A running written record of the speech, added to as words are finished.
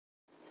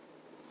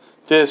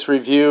This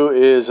review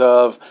is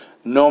of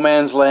No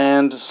Man's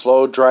Land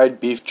slow-dried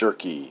beef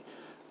jerky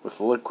with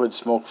liquid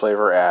smoke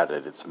flavor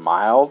added. It's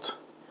mild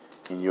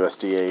and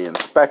USDA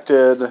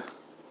inspected.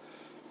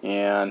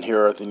 And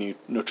here are the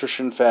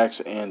nutrition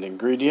facts and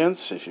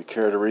ingredients, if you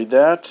care to read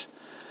that.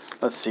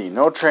 Let's see,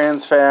 no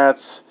trans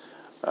fats,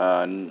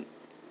 2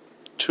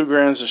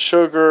 grams of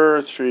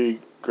sugar, 3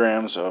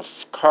 grams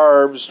of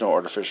carbs, no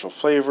artificial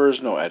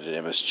flavors, no added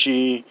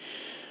MSG,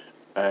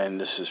 and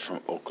this is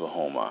from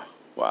Oklahoma.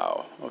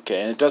 Wow.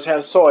 Okay, and it does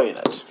have soy in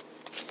it.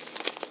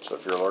 So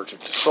if you're allergic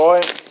to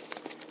soy,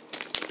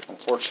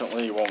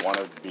 unfortunately you won't want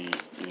to be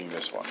eating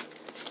this one.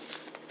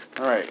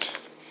 Alright.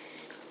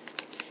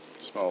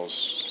 Smells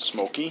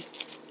smoky.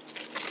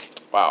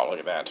 Wow, look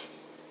at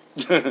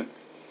that.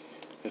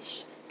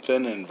 It's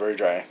thin and very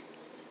dry.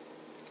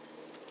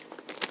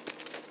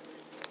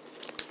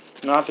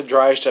 Not the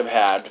driest I've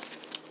had.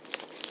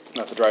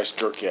 Not the driest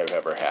jerky I've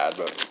ever had,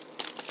 but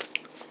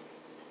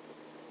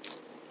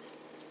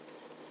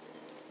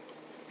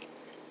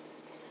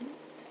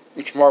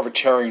it's more of a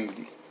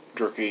tearing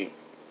jerky.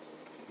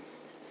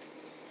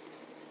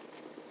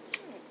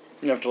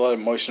 You have to let it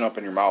moisten up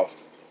in your mouth.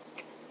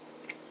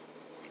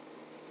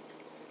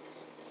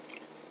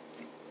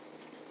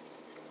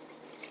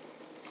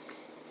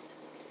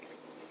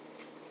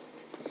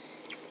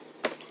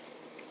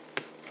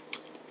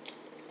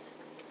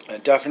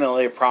 And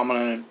definitely a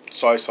prominent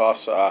soy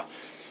sauce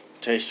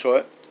taste to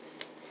it.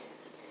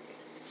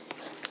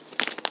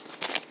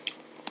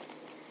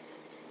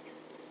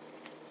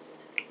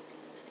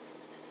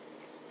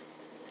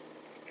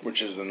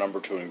 Which is the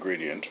number 2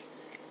 ingredient.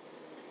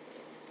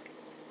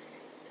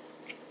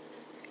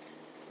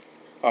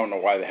 I don't know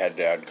why they had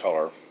to add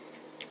color.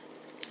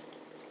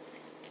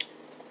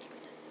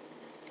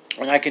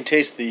 And I can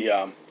taste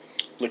the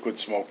liquid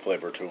smoke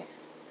flavor too.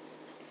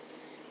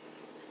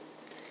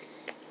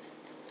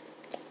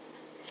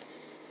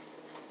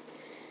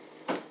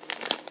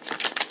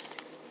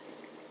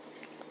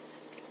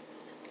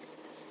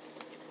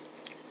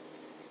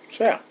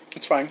 So yeah,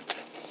 it's fine.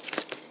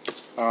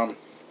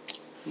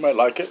 You might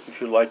like it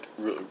if you like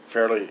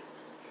fairly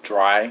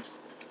dry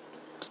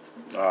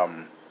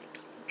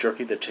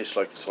jerky that tastes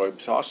like the soy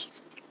sauce.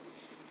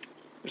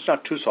 It's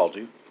not too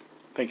salty.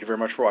 Thank you very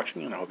much for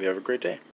watching, and I hope you have a great day.